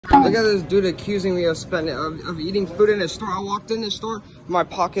Look at this dude accusing me of spending of eating food in his store. I walked in the store, my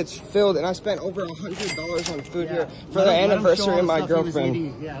pockets filled, and I spent over $100 on food here for the anniversary of my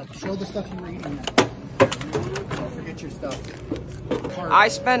girlfriend. Yeah, show the stuff you were eating. Don't forget your stuff. I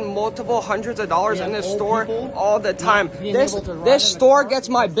spend multiple hundreds of dollars in this store all the time. This store gets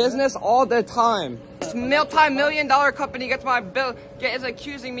my business all the time. This multi-million-dollar company gets my bill, is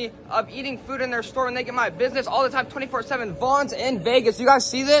accusing me of eating food in their store, and they get my business all the time, 24/7. Vaughn's in Vegas. You guys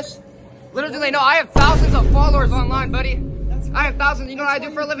see this? Little do they know, I have thousands of followers online, buddy. I have thousands. You know what I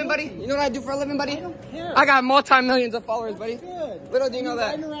do for a living, buddy? You know what I do for a living, buddy? I don't care. I got multi-millions of followers, buddy. Good. Little do you know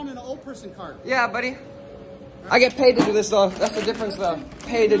that. Riding around in an old person cart. Yeah, buddy. I get paid to do this, though. That's the difference, though.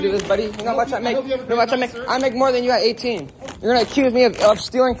 Paid to do this, buddy. You know how much I make? You know how much I make? I make more than you at 18. You're gonna accuse me of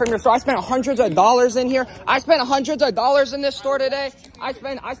stealing from your store. I spent hundreds of dollars in here. I spent hundreds of dollars in this store today. I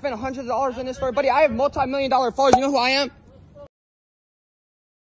spent hundreds of dollars in this store, buddy. I have multi-million-dollar followers. You know who I am?